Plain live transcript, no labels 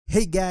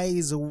Hey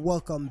guys,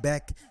 welcome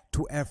back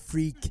to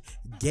Afrique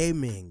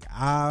Gaming.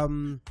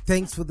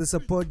 Thanks for the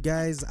support,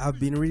 guys. I've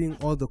been reading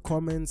all the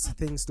comments.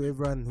 Thanks to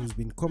everyone who's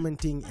been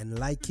commenting and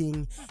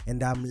liking,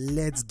 and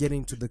let's get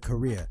into the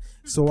career.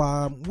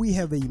 So we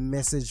have a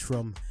message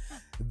from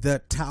the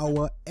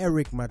Tower,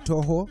 Eric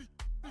Matoho.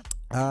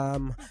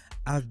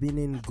 I've been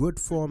in good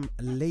form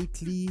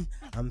lately.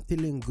 I'm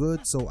feeling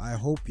good, so I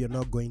hope you're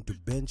not going to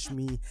bench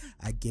me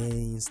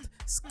against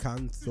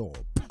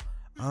Scunthorpe.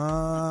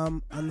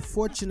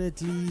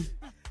 Unfortunately,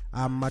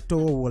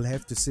 Matoho will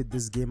have to sit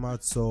this game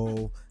out,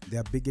 so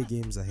there are bigger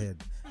games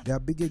ahead.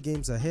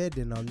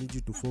 And I'll need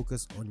you to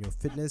focus on your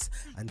fitness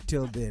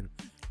until then.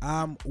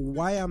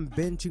 Why I'm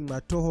benching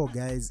Matoho,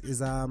 guys,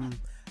 is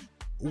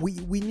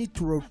we need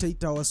to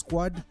rotate our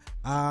squad.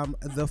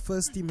 The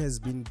first team has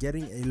been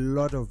getting a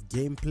lot of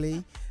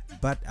gameplay,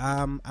 but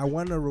I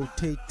want to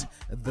rotate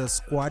the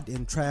squad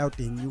and try out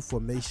a new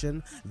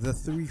formation, the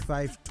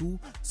 3-5-2.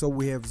 So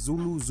we have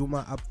Zulu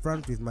Zuma up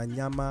front with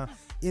Manyama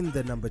in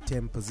the number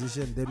 10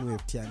 position. Then we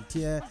have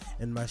Tiantia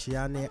and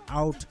Mashiane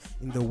out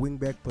in the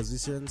wingback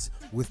positions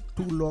with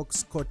Tulok,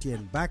 Scotty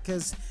and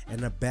Bacchus,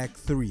 and a back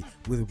three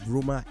with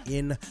Bruma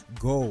in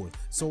goal.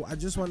 So I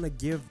just want to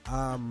give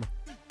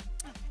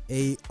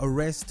a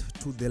rest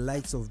to the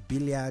likes of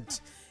Billiard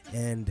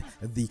and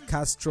the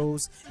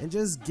Castros, and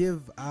just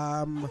give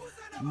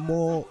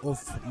more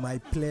of my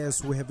players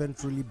who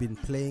haven't really been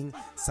playing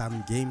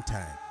some game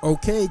time.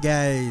 Okay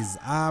guys,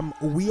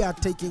 we are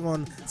taking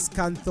on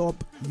Scunthorpe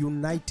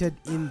United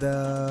in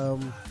the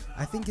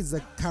I think it's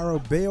the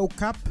Carabao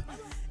Cup,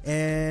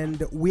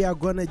 and we are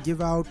gonna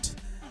give out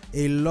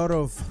a lot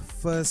of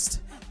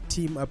first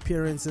team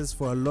appearances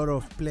for a lot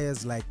of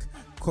players like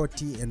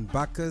Cotti and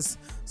Bacchus.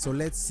 So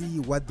let's see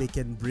what they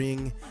can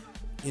bring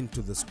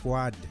into the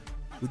squad.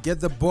 We get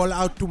the ball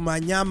out to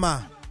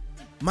Manyama.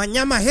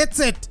 Manyama hits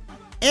it,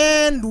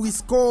 and we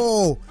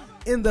score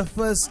in the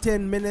first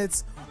 10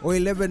 minutes or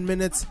 11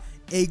 minutes.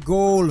 A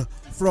goal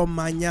from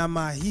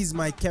Manyama. He's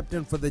my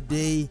captain for the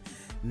day.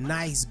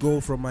 Nice goal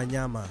from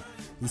Manyama.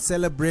 He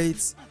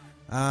celebrates.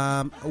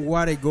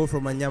 What a goal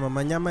from Manyama.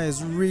 Manyama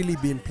has really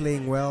been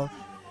playing well.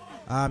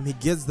 He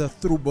gets the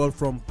through ball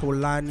from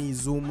Polani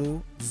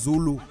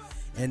Zulu,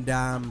 and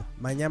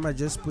Manyama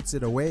just puts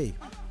it away.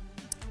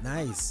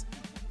 Nice.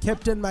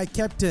 My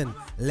captain,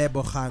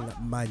 Lebohang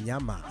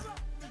Manyama.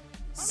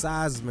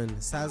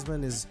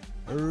 Sazman is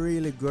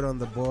really good on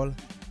the ball.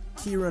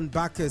 Kieran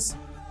Bacchus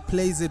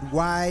plays it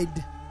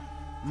wide.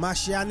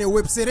 Mashiane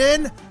whips it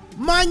in.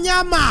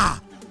 Manyama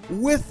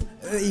with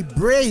a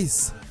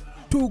brace.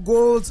 2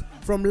 goals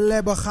from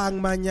Lebohang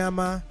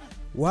Manyama.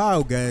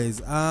 Wow, guys.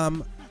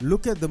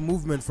 Look at the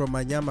movement from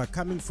Manyama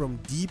coming from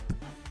deep,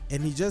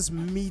 and he just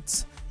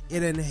meets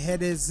it and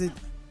headers it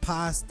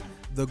past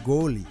the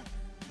goalie.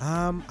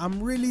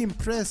 I'm really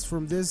impressed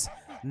from this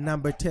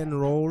number 10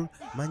 role.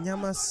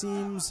 Manyama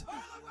seems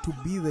to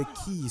be the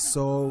key,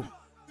 so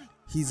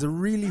he's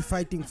really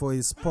fighting for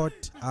his spot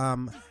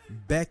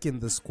back in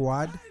the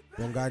squad.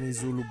 Bongani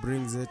Zulu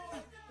brings it.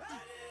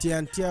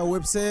 Tiantia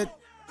whips it.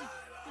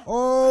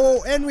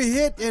 Oh, and we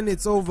hit, and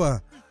it's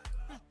over.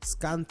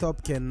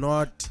 Scunthorpe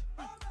cannot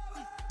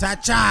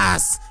touch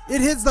us.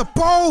 It hits the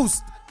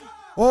post.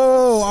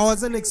 Oh, I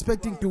wasn't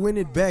expecting to win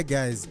it back,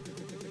 guys.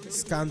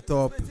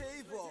 Scunthorpe,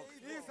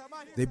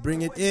 they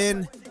bring it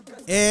in,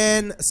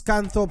 and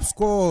Scunthorpe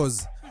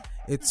scores.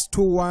 It's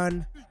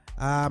 2-1.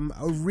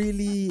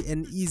 Really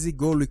an easy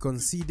goal we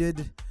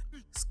conceded.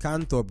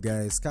 Scunthorpe,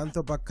 guys.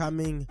 Scunthorpe are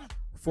coming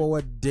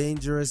forward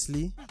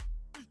dangerously,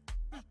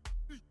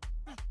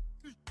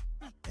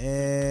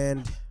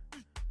 and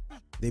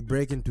they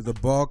break into the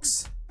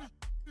box.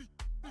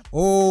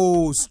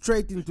 Oh,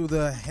 straight into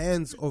the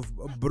hands of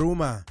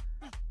Bruma.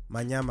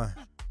 Manyama.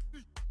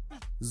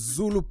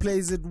 Zulu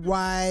plays it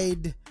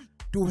wide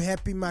to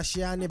Happy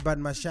Mashiane, but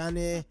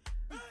Mashiane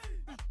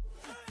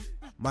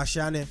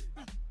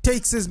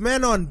takes his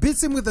man on,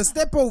 beats him with a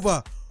step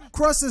over,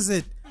 crosses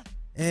it,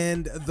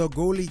 and the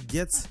goalie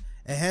gets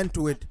a hand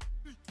to it.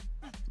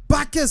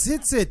 Bacchus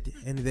hits it,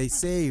 and they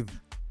save.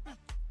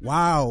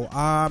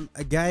 Wow,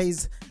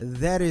 guys,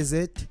 that is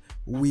it.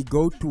 We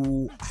go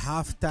to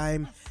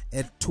halftime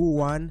at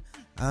 2-1.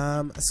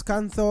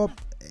 Scunthorpe,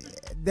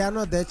 they are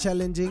not that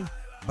challenging,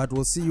 but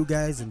we'll see you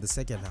guys in the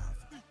second half.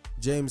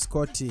 James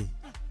Cotti.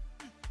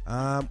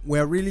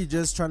 We're really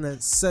just trying to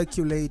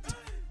circulate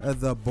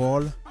the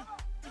ball.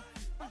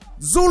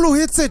 Zulu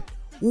hits it.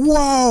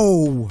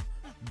 Wow!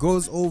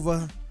 Goes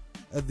over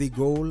the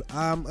goal.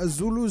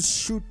 Zulu's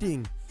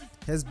shooting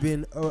has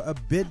been a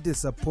bit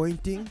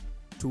disappointing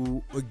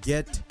to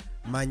get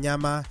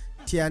Manyama.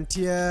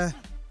 Tiantia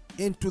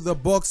into the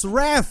box.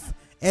 Ref!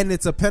 And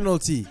it's a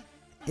penalty.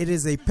 It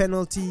is a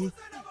penalty.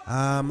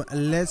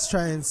 Let's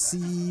try and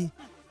see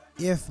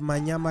if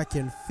Manyama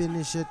can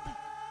finish it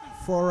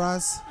for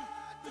us.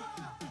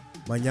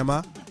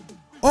 Manyama.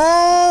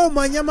 Oh,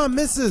 Manyama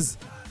misses.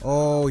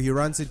 Oh, he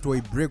runs into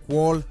a brick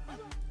wall,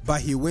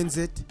 but he wins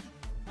it.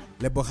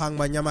 Lebohang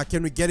Manyama,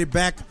 can we get it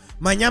back?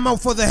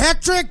 Manyama for the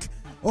hat trick.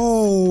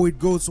 Oh, it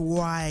goes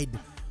wide.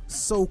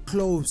 So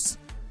close.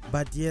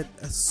 but yet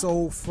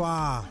so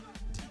far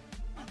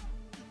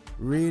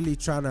really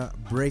trying to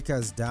break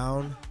us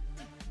down.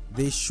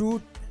 They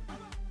shoot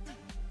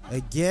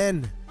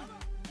again.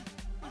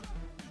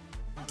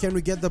 Can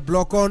we get the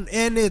block on?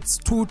 And it's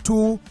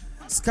 2-2.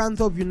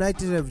 Scunthorpe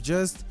United have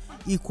just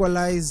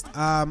equalized.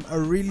 A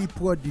really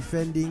poor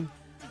defending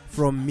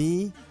from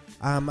me.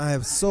 I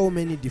have so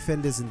many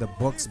defenders in the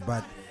box,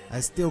 but I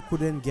still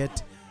couldn't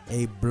get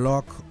a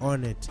block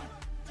on it.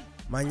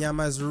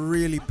 Manyama's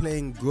really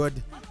playing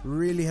good,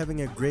 really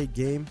having a great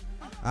game.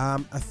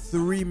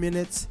 3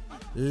 minutes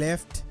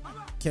left.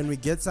 Can we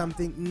get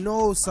something?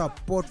 No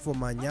support for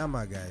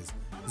Manyama, guys.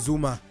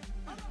 Zuma.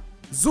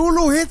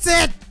 Zulu hits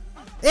it!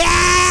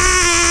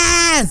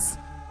 Yes!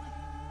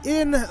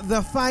 In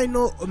the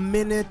final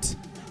minute,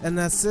 an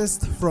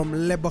assist from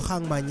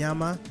Lebogang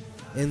Manyama,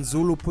 and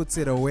Zulu puts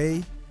it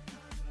away.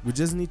 We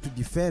just need to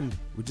defend.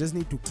 We just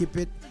need to keep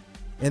it.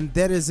 And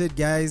that is it,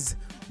 guys.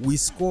 We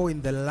score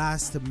in the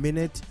last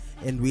minute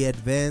and we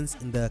advance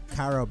in the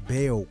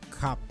Carabao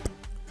Cup.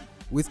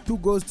 With 2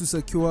 goals to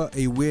secure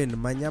a win,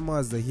 Manyama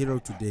was the hero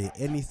today.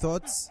 Any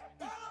thoughts?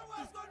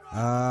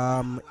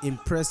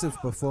 Impressive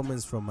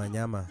performance from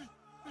Manyama.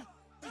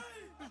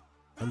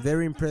 I'm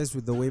very impressed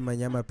with the way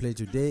Manyama played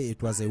today.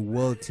 It was a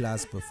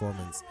world-class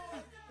performance.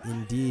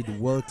 Indeed,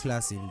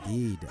 world-class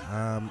indeed.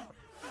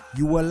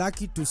 You were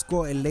lucky to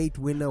score a late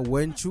winner,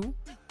 weren't you?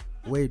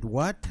 Wait,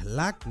 what?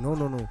 Luck? No.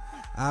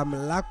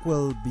 Luck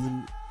will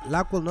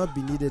not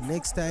be needed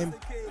next time.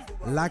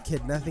 Luck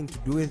had nothing to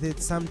do with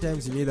it.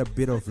 Sometimes you need a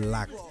bit of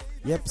luck.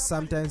 Yep,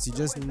 sometimes you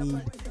just need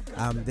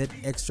that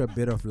extra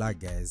bit of luck,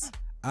 guys.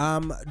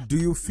 Do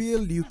you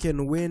feel you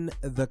can win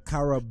the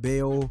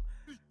Carabao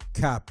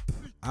Cup?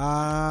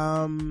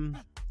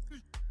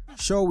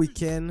 Sure we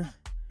can.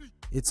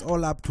 It's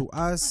all up to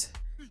us.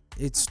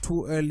 It's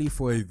too early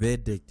for a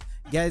verdict.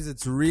 Guys,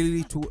 it's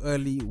really too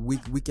early. We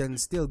can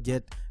still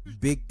get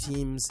big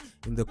teams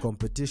in the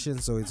competition,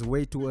 so it's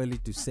way too early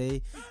to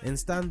say. And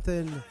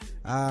Southampton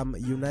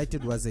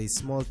United was a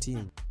small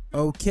team.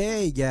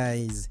 Okay,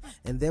 guys,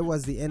 and that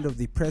was the end of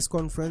the press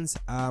conference.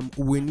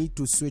 We need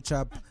to switch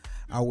up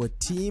our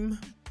team,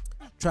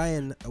 try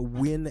and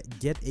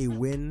get a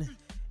win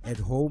at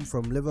home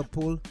from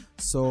Liverpool.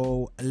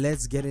 So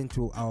let's get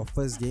into our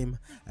first game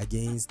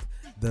against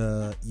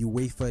the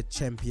UEFA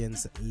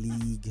Champions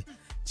League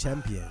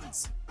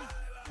champions.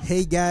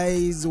 Hey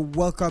guys,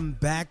 welcome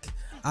back.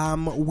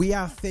 We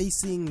are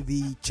facing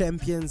the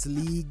Champions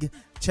League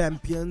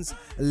champions,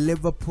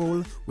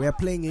 Liverpool. We are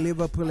playing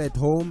Liverpool at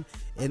home,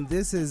 and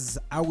this is,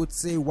 I would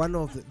say, one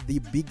of the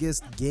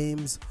biggest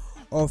games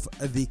of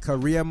the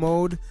career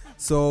mode.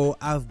 So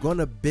I've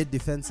gone a bit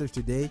defensive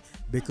today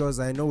because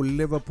I know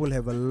Liverpool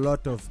have a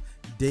lot of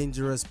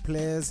dangerous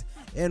players,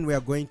 and we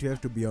are going to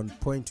have to be on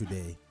point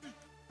today.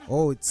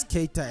 Oh, it's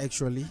Keita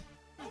actually.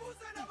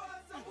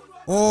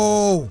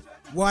 Oh,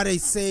 what a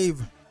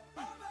save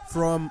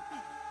from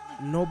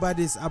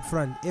nobody's up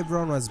front.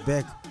 Everyone was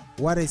back.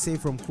 What a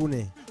save from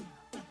Khune.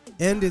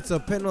 And it's a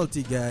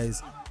penalty,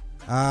 guys.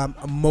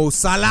 Mo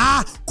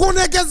Salah.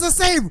 Khune gets the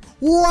save.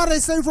 What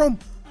a save from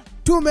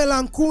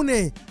Itumeleng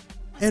Khune.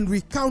 And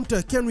we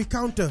counter. Can we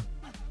counter?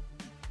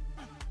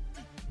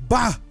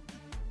 Bah.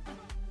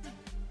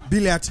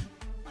 Billiard.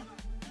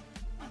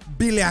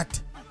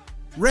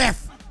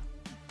 Ref.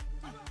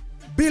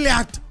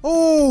 Billiard.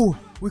 Oh,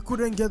 we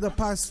couldn't get the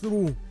pass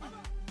through.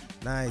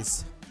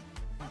 Nice.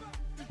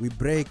 We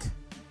break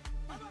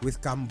with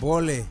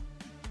Kambole.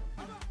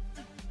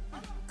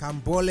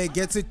 Kambole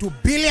gets it to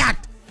Billiard,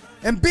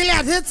 and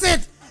Billiard hits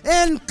it.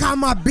 And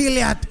Kama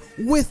Billiard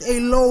with a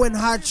low and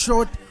hard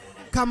shot.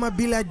 Kama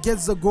Billiard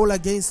gets the goal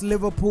against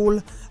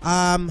Liverpool.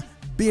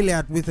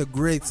 Billiard with a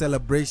great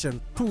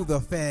celebration to the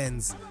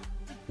fans.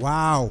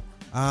 Wow.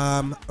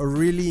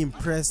 Really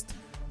impressed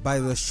by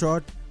the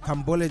shot.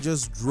 Kambole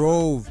just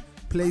drove,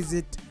 plays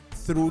it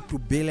through to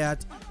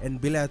Billiard, and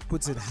Billiard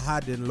puts it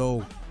hard and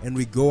low, and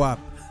we go up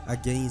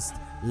against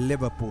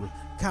Liverpool.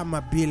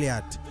 Kama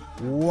Billiard,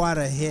 what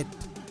a hit.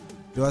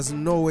 There was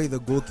no way the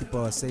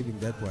goalkeeper was saving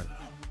that one.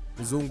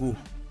 Zungu.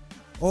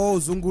 Oh,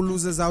 Zungu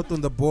loses out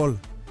on the ball.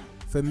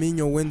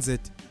 Firmino wins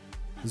it.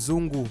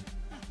 Zungu.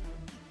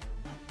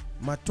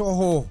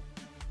 Matoho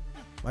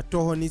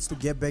needs to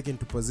get back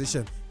into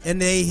position, and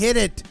they hit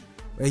it.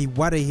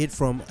 What a hit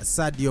from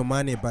Sadio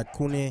Mane, but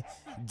Khune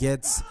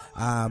gets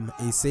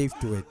a save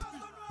to it.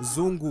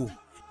 Zungu,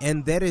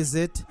 and that is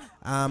it.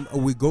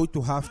 We go to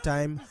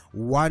halftime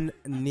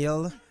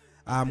 1-0.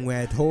 We're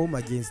at home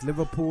against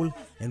Liverpool,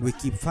 and we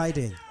keep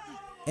fighting,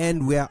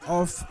 and we're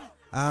off.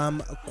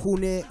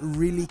 Khune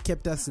really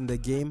kept us in the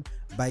game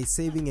by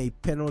saving a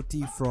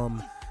penalty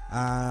from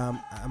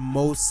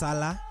Mo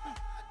Salah.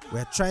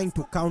 We're trying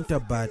to counter,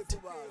 but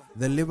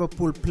the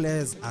Liverpool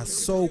players are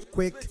so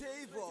quick.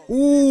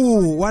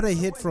 Ooh, what a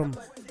hit from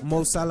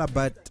Mo Salah,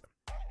 but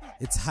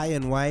it's high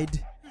and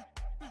wide.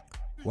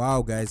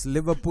 Wow, guys,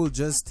 Liverpool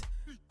just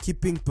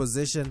keeping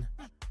possession.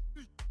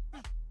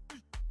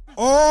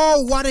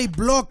 Oh, what a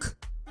block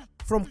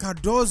from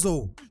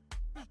Cardozo.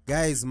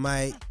 Guys,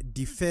 my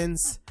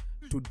defense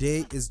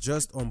today is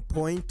just on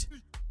point.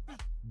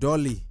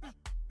 Dolly.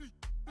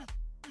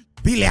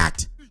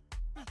 Billiard.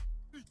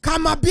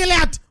 Come on,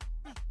 Billiard.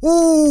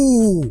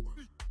 Ooh.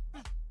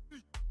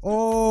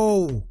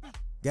 Oh.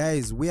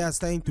 Guys, we are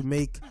starting to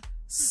make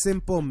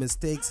simple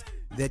mistakes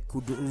that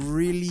could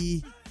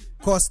really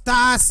cost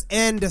us,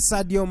 and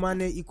Sadio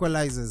Mane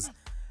equalizes.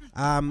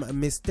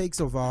 Mistakes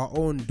of our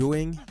own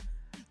doing.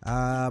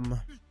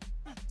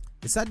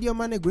 Is Sadio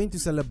Mane going to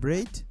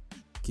celebrate?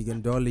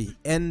 Keegan Dolly.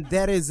 And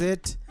that is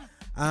it.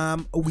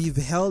 We've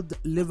held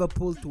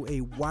Liverpool to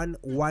a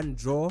 1-1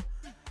 draw.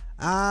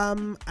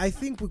 I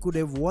think we could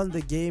have won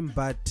the game,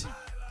 but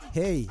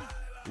hey,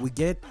 we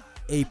get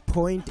a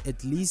point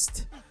at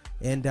least.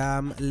 And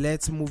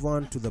let's move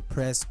on to the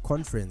press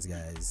conference,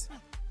 guys.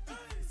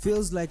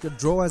 Feels like a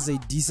draw was a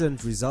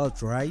decent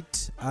result,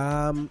 right?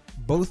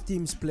 Both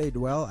teams played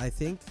well, I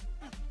think.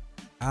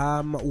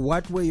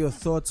 What were your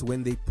thoughts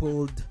when they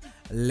pulled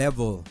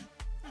level?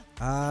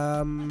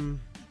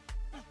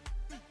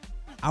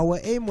 Our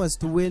aim was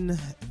to win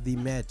the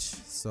match.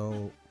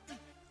 So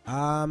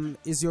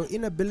is your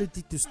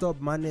inability to stop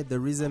Mane the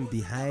reason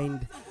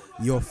behind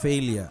your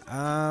failure?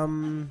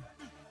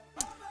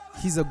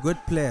 He's a good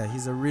player.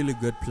 He's a really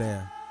good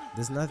player.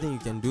 There's nothing you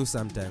can do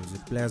sometimes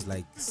with players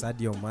like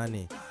Sadio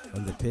Mane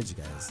on the pitch,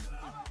 guys.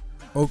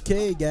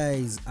 Okay,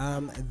 guys,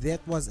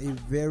 that was a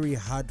very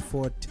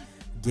hard-fought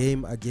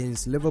game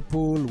against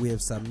Liverpool. We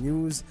have some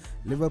news.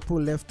 Liverpool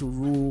left to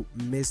rule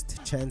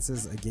missed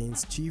chances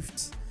against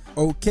Chiefs.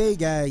 Okay,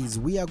 guys,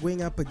 we are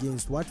going up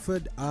against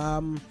Watford.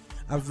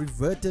 I've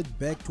reverted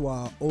back to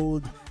our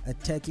old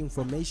attacking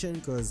formation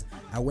because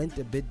I went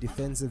a bit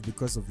defensive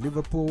because of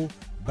Liverpool,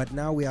 but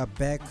now we are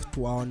back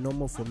to our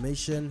normal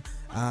formation.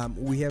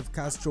 We have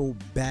Castro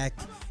back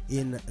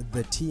in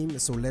the team,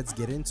 so let's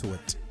get into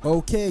it.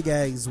 Okay,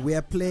 guys, we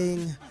are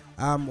playing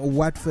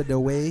Watford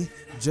away,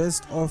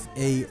 just off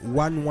a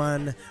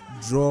 1-1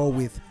 draw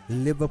with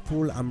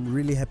Liverpool. I'm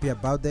really happy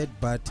about that,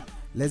 but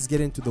let's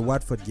get into the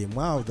Watford game.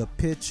 Wow, the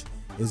pitch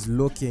is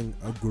looking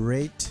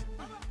great.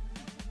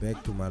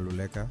 Back to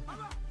Maluleka.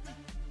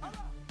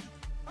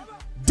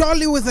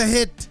 Dolly with a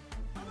hit,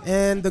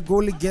 and the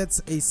goalie gets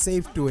a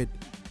save to it.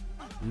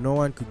 No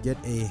one could get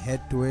a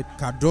head to it.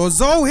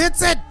 Cardozo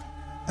hits it.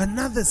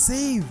 Another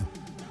save.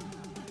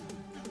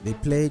 They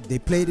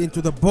played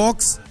into the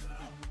box,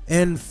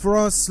 and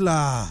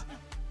Frosler.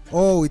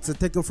 Oh, it's a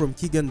tackle from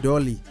Keegan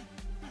Dolly.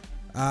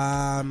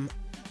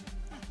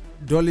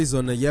 Dolly's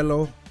on a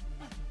yellow.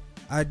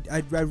 I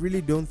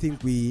really don't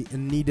think we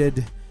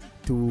needed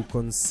to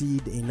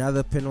concede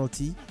another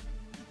penalty.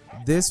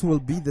 This will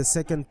be the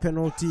second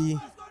penalty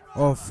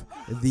of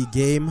the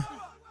game.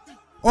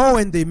 Oh,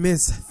 and they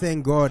miss.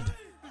 Thank God.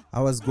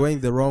 I was going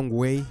the wrong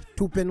way.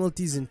 2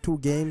 penalties in 2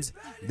 games.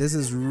 This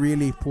is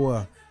really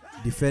poor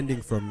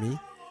defending from me.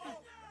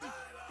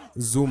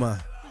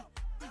 Zuma.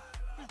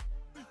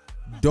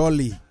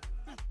 Dolly.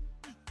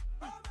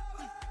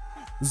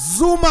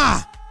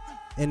 Zuma!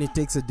 And it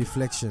takes a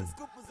deflection.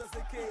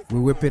 We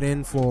whip it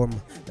in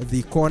from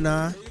the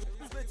corner.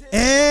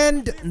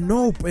 And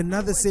nope,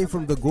 another save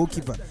from the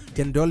goalkeeper.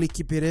 Can Dolly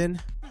keep it in?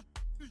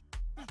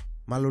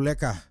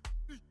 Maluleka.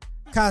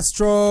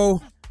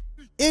 Castro.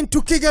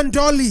 Into Keegan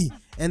Dolly.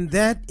 And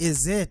that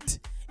is it.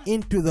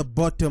 Into the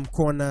bottom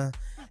corner.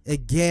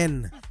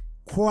 Again,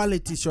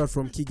 quality shot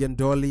from Keegan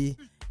Dolly.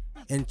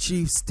 And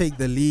Chiefs take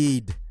the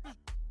lead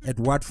at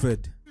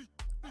Watford.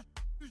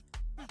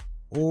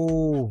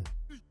 Oh.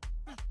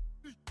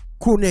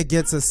 Khune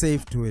gets a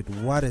save to it.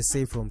 What a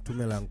save from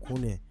Itumeleng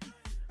Khune.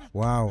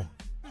 Wow.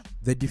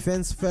 The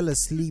defense fell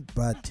asleep,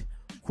 but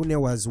Khune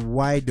was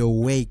wide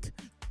awake.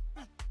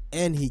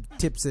 And he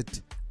tips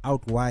it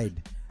out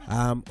wide.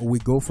 We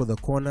go for the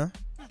corner.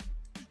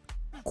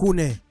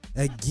 Khune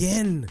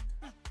again.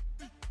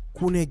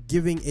 Khune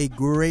giving a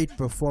great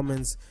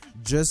performance,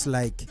 just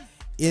like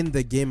in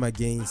the game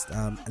against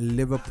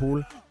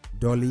Liverpool.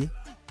 Dolly.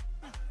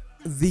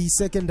 The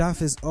second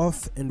half is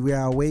off and we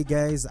are away,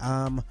 guys.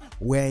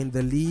 We're in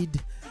the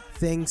lead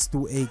thanks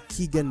to a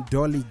Keegan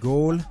Dolly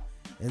goal,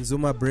 and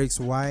Zuma breaks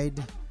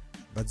wide,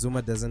 but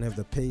Zuma doesn't have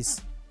the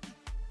pace.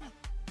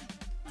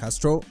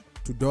 Castro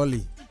to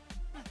Dolly.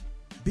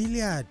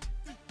 Billiard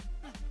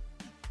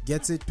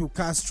gets it to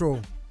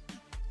Castro.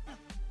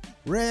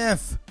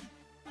 Ref.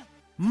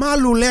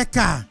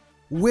 Maluleka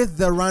with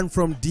the run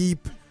from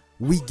deep.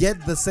 We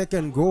get the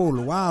second goal.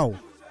 Wow.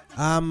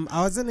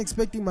 I wasn't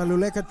expecting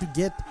Maluleka to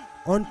get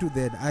onto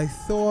that. I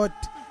thought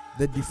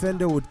the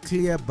defender would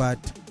clear,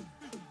 but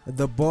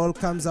the ball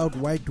comes out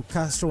wide to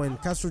Castro,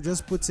 and Castro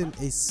just puts in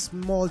a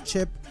small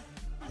chip,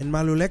 and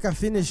Maluleka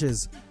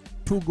finishes.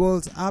 2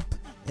 goals up,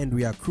 and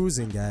we are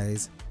cruising,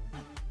 guys.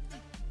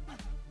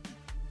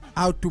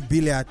 Out to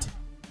Billiard.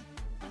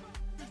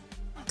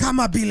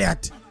 Come on,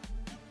 Billiard.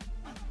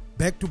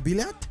 Back to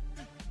Billiard.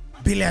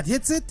 Billiard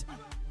hits it,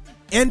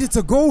 and it's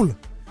a goal.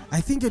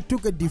 I think it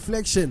took a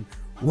deflection.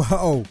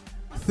 Wow.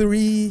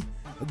 3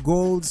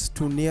 goals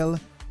to 0.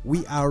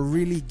 We are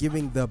really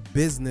giving the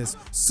business.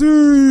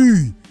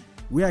 See,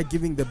 we are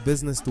giving the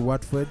business to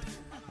Watford.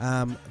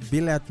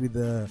 Billiard with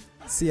the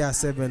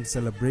CR7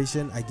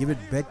 celebration. I give it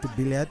back to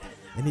Billiard.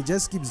 and he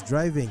just keeps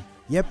driving.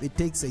 Yep, it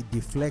takes a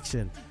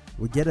deflection.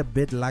 We get a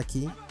bit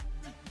lucky.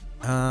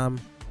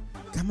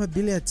 Kama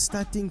Billiard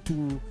starting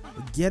to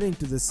get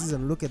into the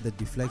season. Look at the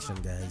deflection,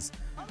 guys.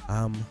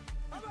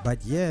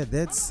 But yeah,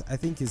 that's, I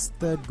think, his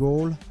third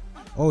goal.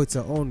 Oh, it's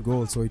our own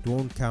goal, so it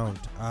won't count.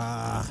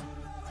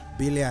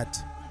 Billiard.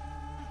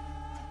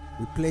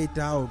 We play it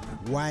out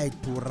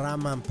wide to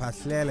Raman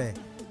Paslele.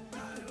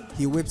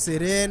 He whips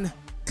it in.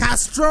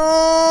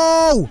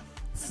 Castro!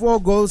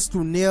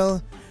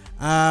 4-0.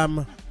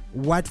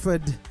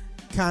 Watford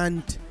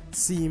can't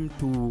seem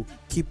to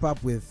keep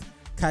up with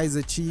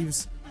Kaizer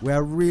Chiefs. We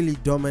are really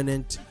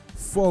dominant.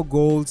 4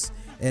 goals.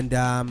 And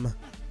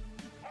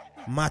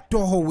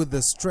Matoho with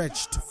the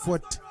stretched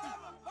foot.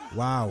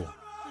 Wow.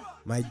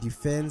 My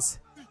defense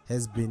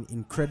has been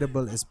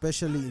incredible,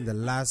 especially in the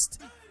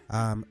last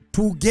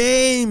 2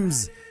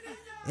 games.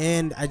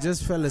 And I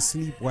just fell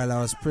asleep while I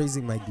was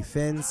praising my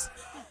defense.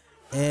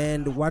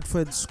 And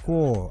Watford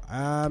score.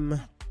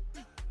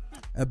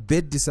 A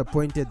bit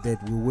disappointed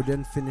that we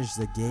wouldn't finish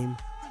the game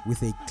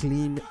with a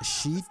clean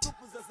sheet.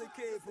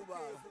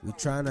 We're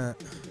trying to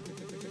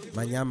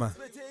Manyama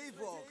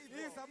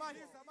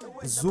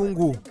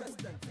Zungu.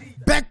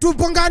 Back to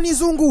Bongani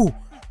Zungu.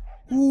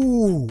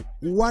 Ooh,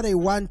 what a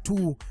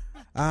 1-2.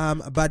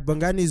 But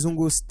Bongani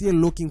Zungu still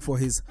looking for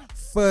his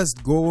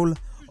first goal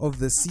of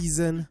the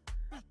season.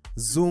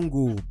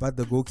 Zungu, but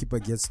the goalkeeper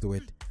gets to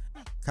it.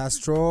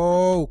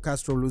 Castro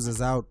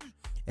loses out.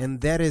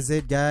 And that is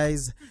it,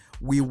 guys.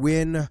 We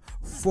win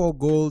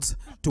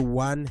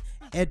 4-1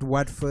 at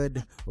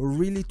Watford.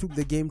 Really took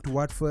the game to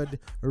Watford.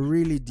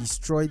 Really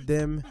destroyed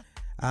them.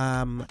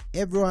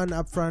 Everyone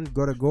up front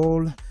got a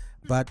goal.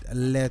 But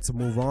let's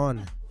move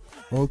on.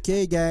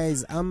 Okay,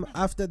 guys,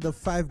 after the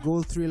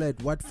 5-goal thriller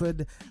at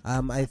Watford,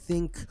 I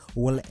think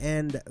we'll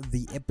end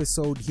the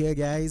episode here,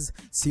 guys.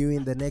 See you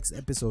in the next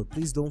episode.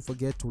 Please don't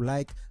forget to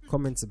like,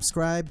 comment,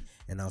 subscribe,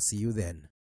 and I'll see you then.